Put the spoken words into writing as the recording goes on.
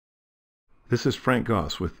This is Frank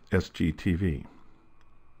Goss with SGTV.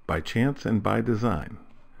 By chance and by design,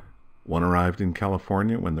 one arrived in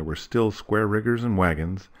California when there were still square riggers and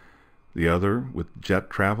wagons, the other with jet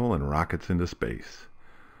travel and rockets into space.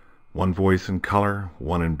 One voice in color,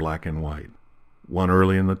 one in black and white. One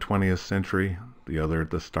early in the 20th century, the other at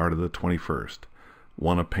the start of the 21st.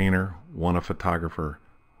 One a painter, one a photographer,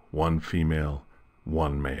 one female,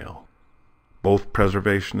 one male. Both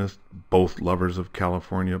preservationists, both lovers of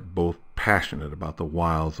California, both passionate about the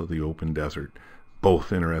wilds of the open desert,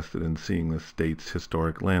 both interested in seeing the state's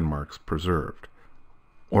historic landmarks preserved.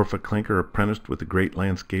 Orpha Klinker apprenticed with the great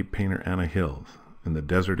landscape painter Anna Hills and the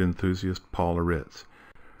desert enthusiast Paul Aritz.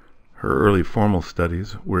 Her early formal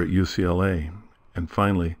studies were at UCLA and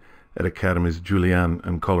finally at Academies Julian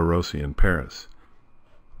and Colarossi in Paris.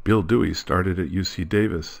 Bill Dewey started at UC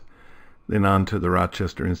Davis, then on to the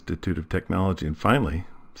Rochester Institute of Technology, and finally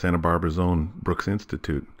Santa Barbara's own Brooks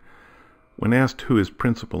Institute. When asked who his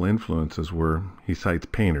principal influences were, he cites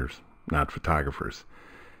painters, not photographers.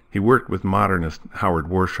 He worked with modernist Howard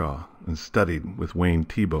Warshaw and studied with Wayne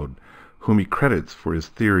Thiebaud, whom he credits for his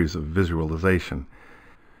theories of visualization.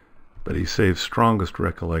 But he saves strongest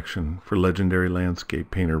recollection for legendary landscape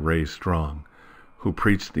painter Ray Strong, who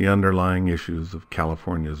preached the underlying issues of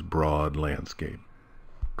California's broad landscape.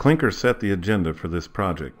 Klinker set the agenda for this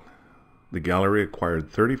project. The gallery acquired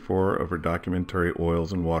 34 of her documentary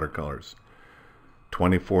oils and watercolors.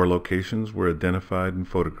 24 locations were identified and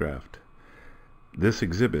photographed. This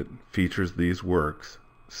exhibit features these works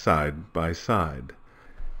side by side.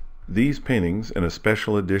 These paintings and a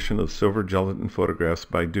special edition of silver gelatin photographs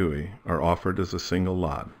by Dewey are offered as a single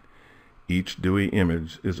lot. Each Dewey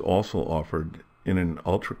image is also offered in an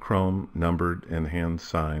ultrachrome, numbered, and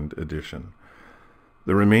hand-signed edition.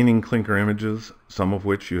 The remaining Klinker images, some of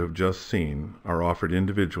which you have just seen, are offered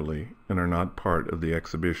individually and are not part of the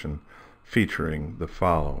exhibition, featuring the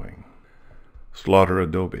following: Slaughter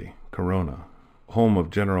Adobe, Corona; home of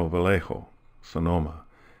General Vallejo, Sonoma;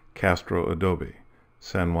 Castro Adobe,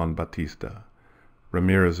 San Juan Bautista;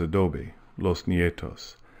 Ramirez Adobe, Los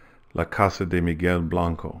Nietos; La Casa de Miguel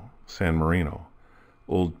Blanco, San Marino;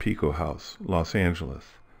 Old Pico House, Los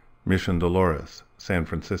Angeles; Mission Dolores, San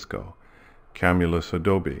Francisco; Camulus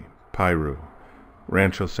Adobe, Piru;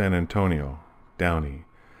 Rancho San Antonio, Downey;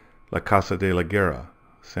 La Casa de la Guerra,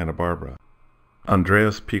 Santa Barbara;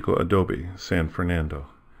 Andreas Pico Adobe, San Fernando;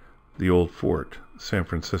 the Old Fort, San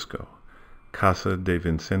Francisco; Casa de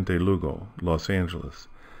Vicente Lugo, Los Angeles;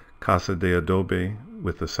 Casa de Adobe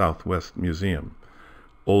with the Southwest Museum;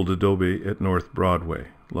 Old Adobe at North Broadway,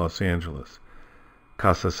 Los Angeles;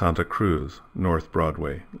 Casa Santa Cruz, North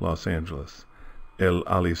Broadway, Los Angeles; El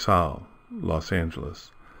Alisal, Los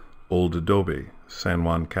Angeles; Old Adobe, San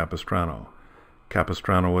Juan Capistrano;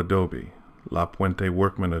 Capistrano Adobe; La Puente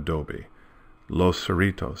Workman Adobe; Los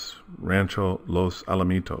Cerritos, Rancho Los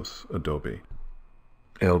Alamitos Adobe;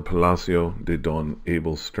 El Palacio de Don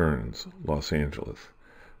Abel Stearns, Los Angeles;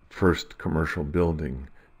 first commercial building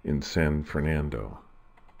in San Fernando.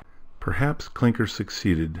 Perhaps Klinker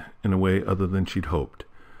succeeded in a way other than she'd hoped.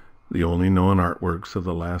 The only known artworks of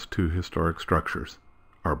the last two historic structures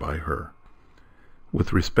are by her.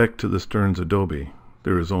 With respect to the Stearns Adobe,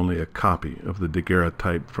 there is only a copy of the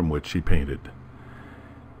daguerreotype from which she painted.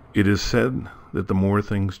 It is said that the more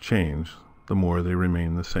things change, the more they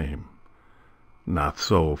remain the same. Not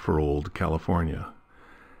so for old California.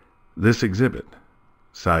 This exhibit,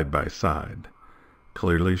 side by side,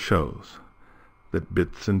 clearly shows that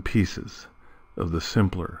bits and pieces of the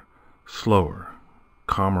simpler, slower,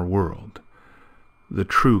 calmer world, the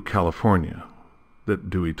true California that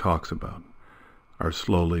Dewey talks about, are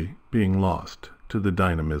slowly being lost to the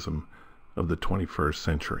dynamism of the 21st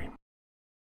century.